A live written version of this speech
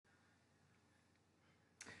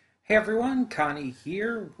Hey everyone, Connie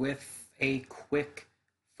here with a quick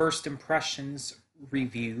first impressions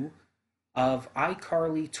review of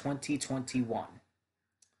iCarly 2021.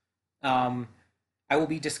 Um, I will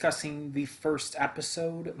be discussing the first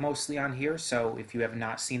episode mostly on here, so if you have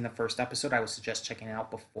not seen the first episode, I would suggest checking it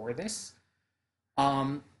out before this.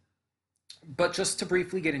 Um, but just to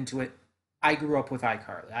briefly get into it, I grew up with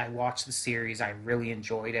iCarly. I watched the series, I really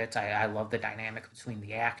enjoyed it. I love the dynamic between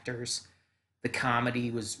the actors. The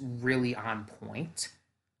comedy was really on point,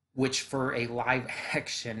 which for a live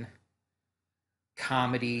action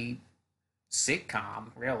comedy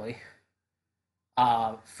sitcom, really,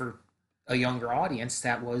 for a younger audience,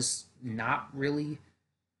 that was not really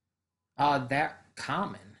that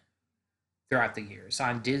common throughout the years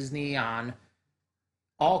on Disney, on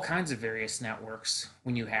all kinds of various networks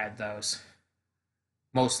when you had those,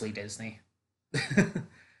 mostly Disney.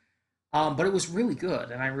 But it was really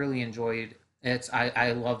good, and I really enjoyed it.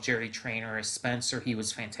 I love Jerry Trainer as Spencer. He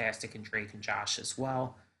was fantastic in Drake and Josh as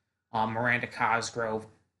well. Miranda Cosgrove,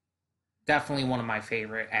 definitely one of my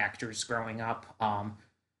favorite actors growing up.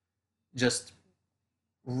 Just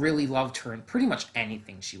really loved her in pretty much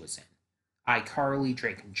anything she was in. iCarly,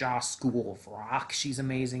 Drake and Josh, School of Rock, she's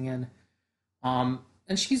amazing in. And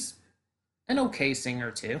she's an okay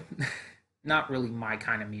singer too. Not really my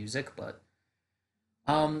kind of music, but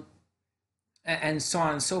um, and so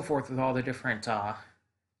on and so forth with all the different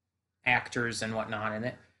actors and whatnot in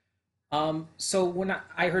it. So when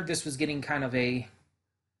I heard this was getting kind of a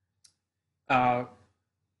uh,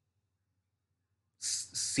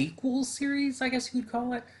 sequel series, I guess you'd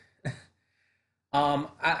call it,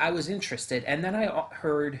 I was interested, and then I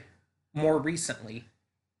heard more recently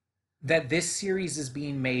that this series is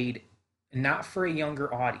being made not for a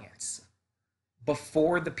younger audience, but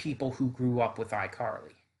for the people who grew up with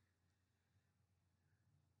iCarly.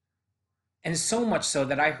 And so much so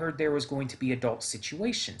that I heard there was going to be adult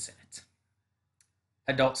situations in it.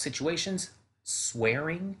 Adult situations,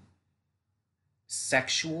 swearing,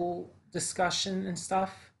 sexual discussion, and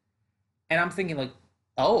stuff. And I'm thinking, like,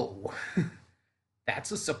 oh, that's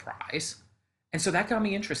a surprise. And so that got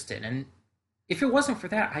me interested. And if it wasn't for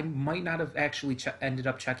that, I might not have actually ended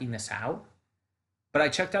up checking this out. But I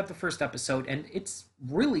checked out the first episode, and it's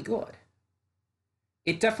really good.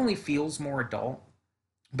 It definitely feels more adult,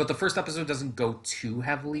 but the first episode doesn't go too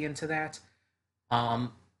heavily into that.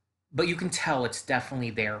 Um, but you can tell it's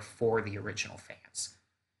definitely there for the original fans.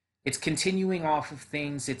 It's continuing off of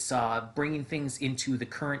things. It's bringing things into the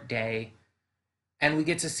current day, and we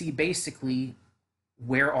get to see basically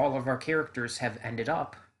where all of our characters have ended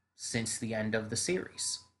up since the end of the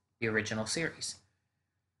series, the original series.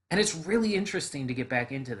 And it's really interesting to get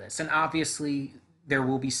back into this. And obviously, there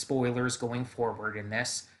will be spoilers going forward in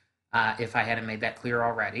this, if I hadn't made that clear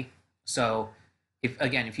already. So,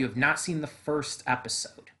 if you have not seen the first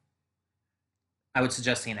episode, I would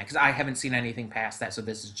suggest seeing that because I haven't seen anything past that. So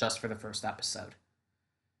this is just for the first episode.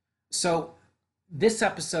 So this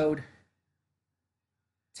episode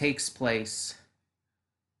takes place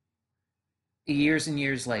years and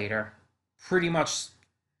years later, pretty much.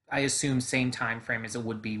 I assume same time frame as it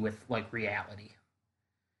would be with like reality.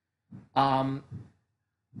 Um,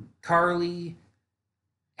 Carly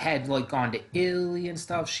had like gone to Italy and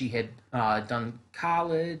stuff. She had done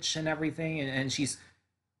college and everything, and she's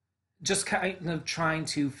just kind of trying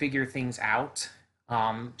to figure things out.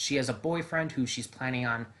 She has a boyfriend who she's planning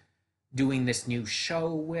on doing this new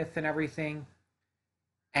show with and everything.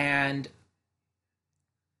 And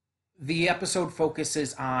the episode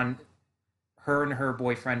focuses on her and her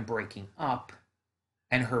boyfriend breaking up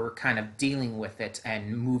and her kind of dealing with it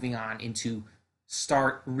and moving on into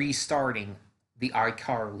restarting the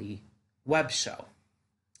iCarly web show.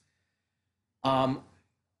 Um,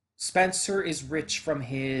 Spencer is rich from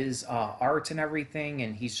his art and everything,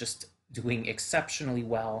 and he's just doing exceptionally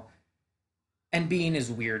well and being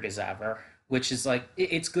as weird as ever. Which is like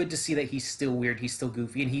it's good to see that he's still weird, he's still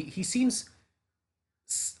goofy, and he seems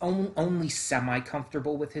only semi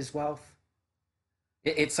comfortable with his wealth.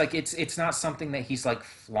 It's like it's not something that he's like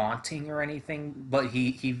flaunting or anything, but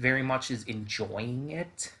he very much is enjoying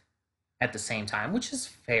it at the same time, which is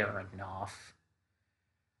fair enough.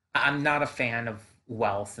 I'm not a fan of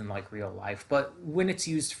wealth in like real life, but when it's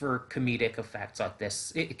used for comedic effects like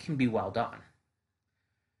this, it can be well done.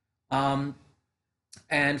 Um,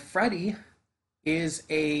 and Freddie is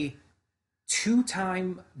a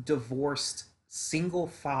two-time divorced single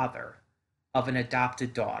father of an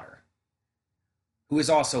adopted daughter who is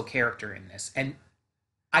also a character in this. And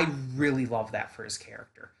I really love that for his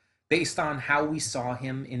character. Based on how we saw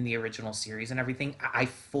him in the original series and everything, I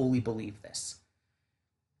fully believe this.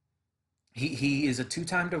 He is a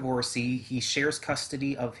two-time divorcee. He shares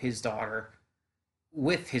custody of his daughter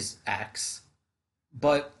with his ex,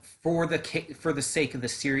 but for the sake of the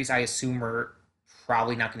series, I assume we're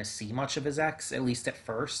probably not going to see much of his ex, at least at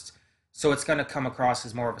first. So it's going to come across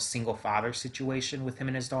as more of a single father situation with him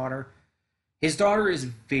and his daughter. His daughter is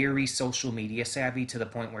very social media savvy to the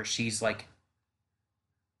point where she's like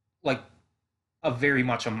a very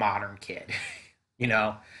much a modern kid, you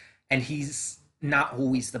know, and he's not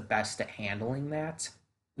always the best at handling that.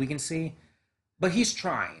 We can see, but he's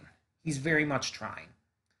trying. He's very much trying.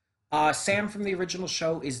 Sam from the original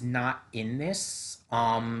show is not in this.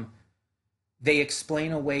 They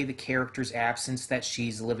explain away the character's absence that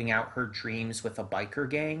she's living out her dreams with a biker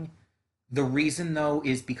gang. The reason, though,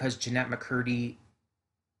 is because Jeanette McCurdy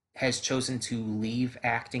has chosen to leave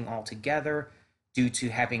acting altogether due to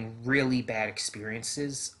having really bad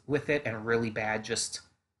experiences with it and really bad just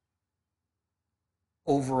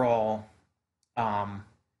overall. Um,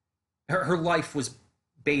 her life was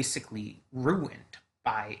basically ruined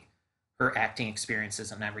by her acting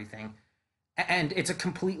experiences and everything. And it's a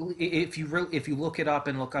completely, if you look it up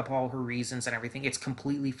and look up all her reasons and everything, it's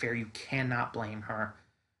completely fair. You cannot blame her.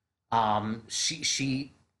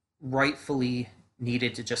 She rightfully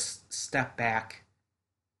needed to just step back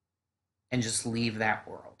and just leave that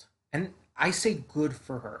world. And I say good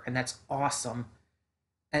for her, and that's awesome.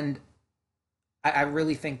 And I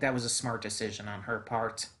really think that was a smart decision on her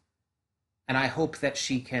part. And I hope that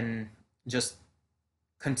she can just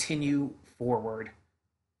continue forward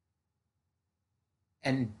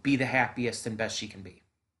and be the happiest and best she can be.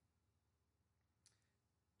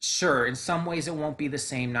 Sure, in some ways it won't be the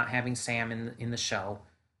same not having Sam in the show,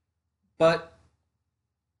 but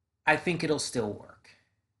I think it'll still work.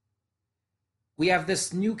 We have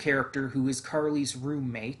this new character who is Carly's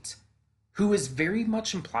roommate, who is very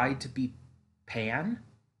much implied to be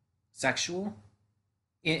pansexual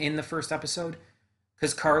in the first episode,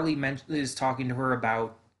 because is talking to her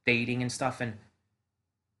about dating and stuff, and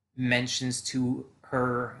mentions to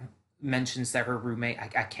her mentions that her roommate,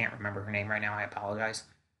 I can't remember her name right now, I apologize,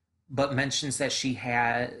 but mentions that she's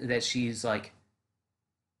had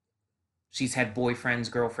boyfriends,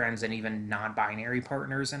 girlfriends, and even non-binary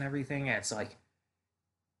partners and everything. And it's like,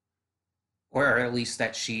 or at least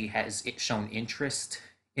that she has shown interest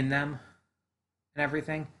in them and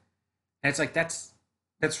everything. And it's like that's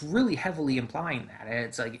really heavily implying that. And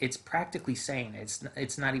it's like it's practically saying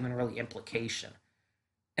it's not even really implication.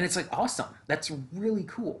 And it's like awesome. That's really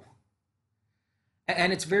cool.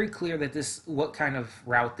 And it's very clear that this what kind of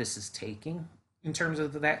route this is taking in terms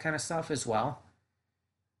of that kind of stuff as well.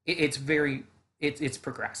 It's very it's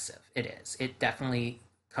progressive. It is. It definitely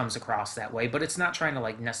comes across that way, but it's not trying to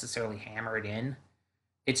like necessarily hammer it in.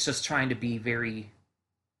 It's just trying to be very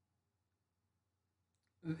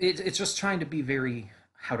it's just trying to be very,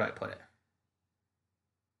 how do I put it,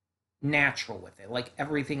 natural with it. Like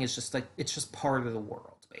everything is just like it's just part of the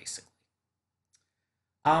world basically.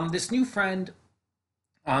 This new friend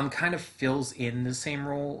kind of fills in the same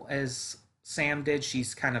role as Sam did.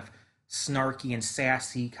 She's kind of snarky and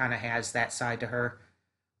sassy, kind of has that side to her.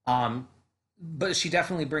 Um, but she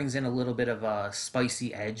definitely brings in a little bit of a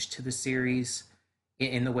spicy edge to the series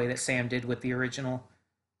in the way that Sam did with the original,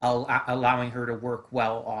 allowing her to work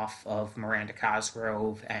well off of Miranda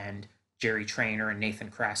Cosgrove and Jerry Trainer and Nathan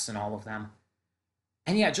Kress and all of them.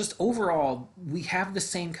 And yeah, just overall, we have the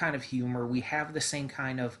same kind of humor. We have the same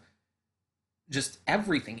kind of just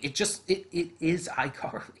everything. It is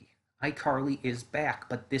iCarly. iCarly is back,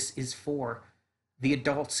 but this is for the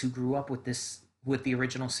adults who grew up with the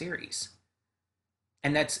original series.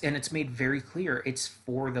 And it's made very clear it's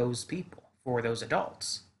for those people, for those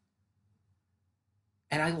adults.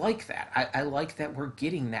 And I like that. I like that we're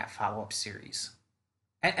getting that follow-up series.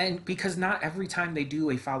 And because not every time they do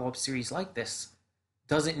a follow-up series like this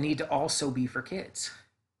does it need to also be for kids.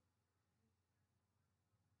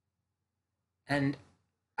 And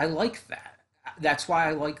I like that. That's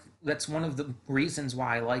one of the reasons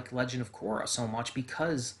why I like Legend of Korra so much,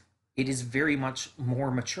 because it is very much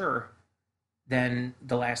more mature than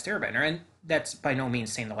The Last Airbender. And that's by no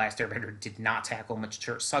means saying The Last Airbender did not tackle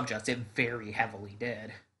mature subjects. It very heavily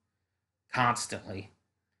did, constantly.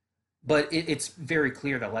 But it's very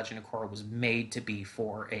clear that Legend of Korra was made to be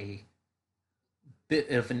for a bit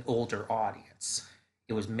of an older audience.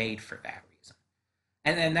 It was made for that reason.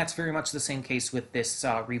 And then that's very much the same case with this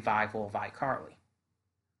revival of iCarly.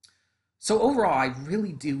 So overall, I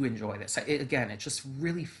really do enjoy this. Again, it just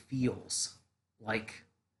really feels like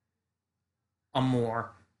a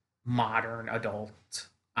more modern adult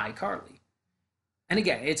iCarly. And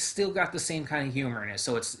again, it's still got the same kind of humor in it,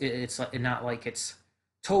 so it's not like it's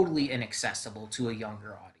totally inaccessible to a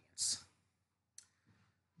younger audience.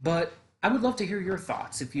 But I would love to hear your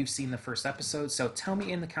thoughts if you've seen the first episode, so tell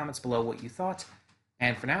me in the comments below what you thought.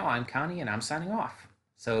 And for now, I'm Connie, and I'm signing off.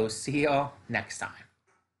 So see y'all next time.